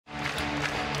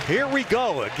Here we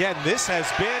go. Again, this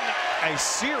has been a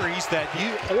series that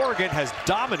Oregon has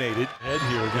dominated. Head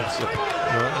here against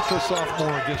that's a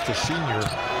sophomore against a senior.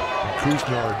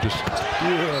 Couisnard just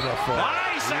beautiful.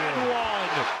 Nice and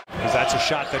one. Because that's a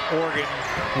shot that Oregon,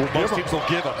 most teams will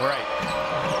give him, right?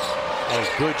 A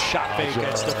good shot fake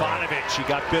against Stefanovic. He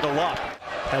got Biddle up.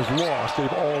 Has lost.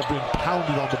 They've all been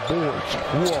pounded on the boards.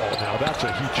 Whoa, now that's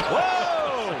a huge. Whoa!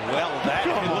 Well,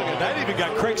 look at that. Even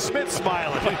got Craig Smith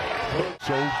smiling.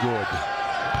 So good.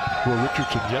 Will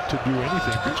Richardson yet to do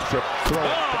anything but strip throw.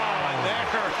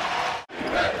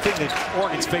 The thing that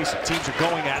Oregon's facing, teams are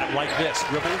going at it like this.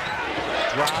 Dribble,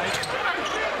 drive.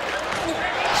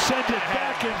 Send it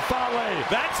back and volley.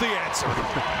 That's the answer.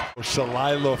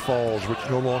 Celilo Falls, which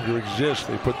no longer exists.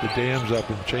 They put the dams up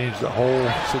and changed the whole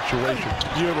situation.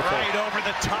 Beautiful. Right over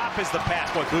the top is the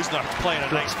pass. Boy, Couisnard's playing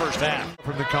a nice first half.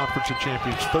 From the Conference of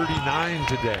Champions, 39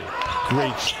 today.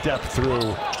 Great step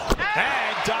through.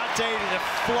 And Dante to the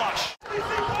flush.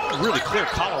 Really clear.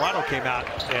 Colorado came out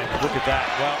and look at that.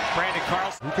 Well, Branden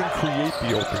Carlson. Who can create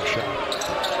the open shot?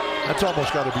 That's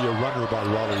almost got to be a runner by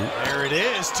Raleigh. There it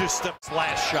is, just the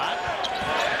last shot.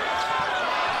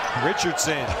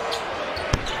 Richardson.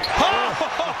 Oh!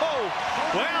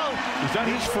 Well, is that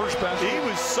his first basket? He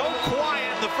was so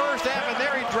quiet in the first half, and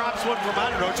there he drops one from, I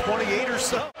don't know, 28 or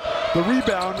so. The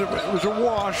rebound, it was a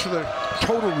wash, the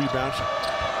total rebounds.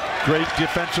 Great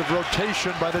defensive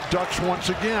rotation by the Ducks once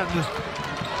again.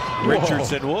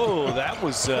 Richardson, whoa, that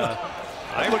was...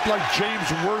 That looked like James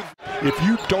Worth. If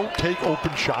you don't take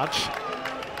open shots,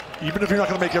 even if you're not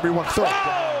going to make everyone throw.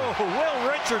 Oh, Will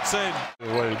Richardson.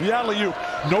 The alley-oop,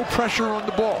 no pressure on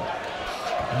the ball.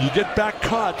 You get back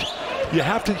cut, you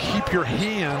have to keep your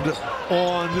hand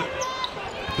on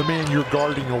the man you're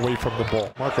guarding away from the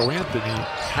ball. Marco Anthony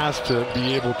has to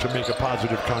be able to make a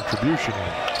positive contribution.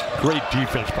 Great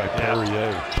defense by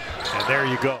Perrier. And there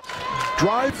you go.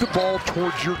 Drive the ball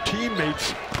towards your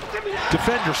teammates.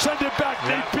 Defender, send it back,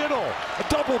 Nate Biddle. A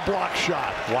double block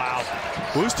shot. Wow.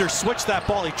 Wooster switched that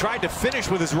ball. He tried to finish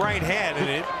with his right hand, and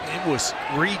it was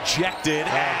rejected.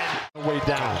 And way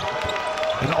down.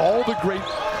 And all the great,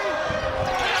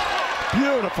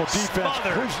 beautiful defense.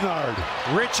 Couisnard.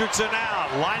 Richardson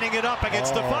out, lining it up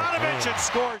against Stefanovic and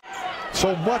scores.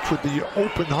 So much with the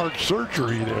open heart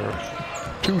surgery there.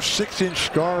 2 6-inch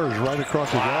scars right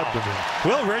across his abdomen.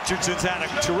 Will Richardson's had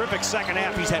a terrific second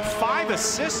half. He's had 5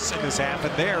 assists in this half,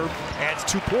 and there adds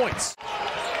 2 points.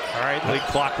 All right, league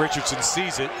clock. Richardson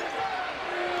sees it.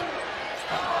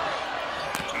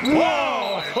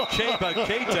 Whoa! Keba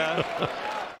Keita.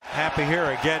 Happy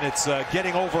here again. It's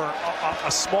getting over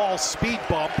a small speed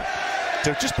bump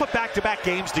to just put back-to-back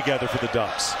games together for the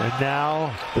Ducks. And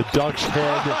now the Ducks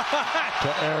head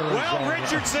to Arizona. Well,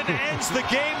 Richardson ends the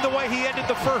game the way he ended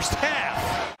the first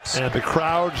half. And the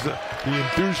crowds, the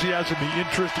enthusiasm, the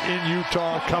interest in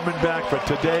Utah coming back. But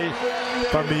today,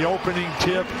 from the opening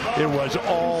tip, it was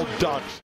all Ducks.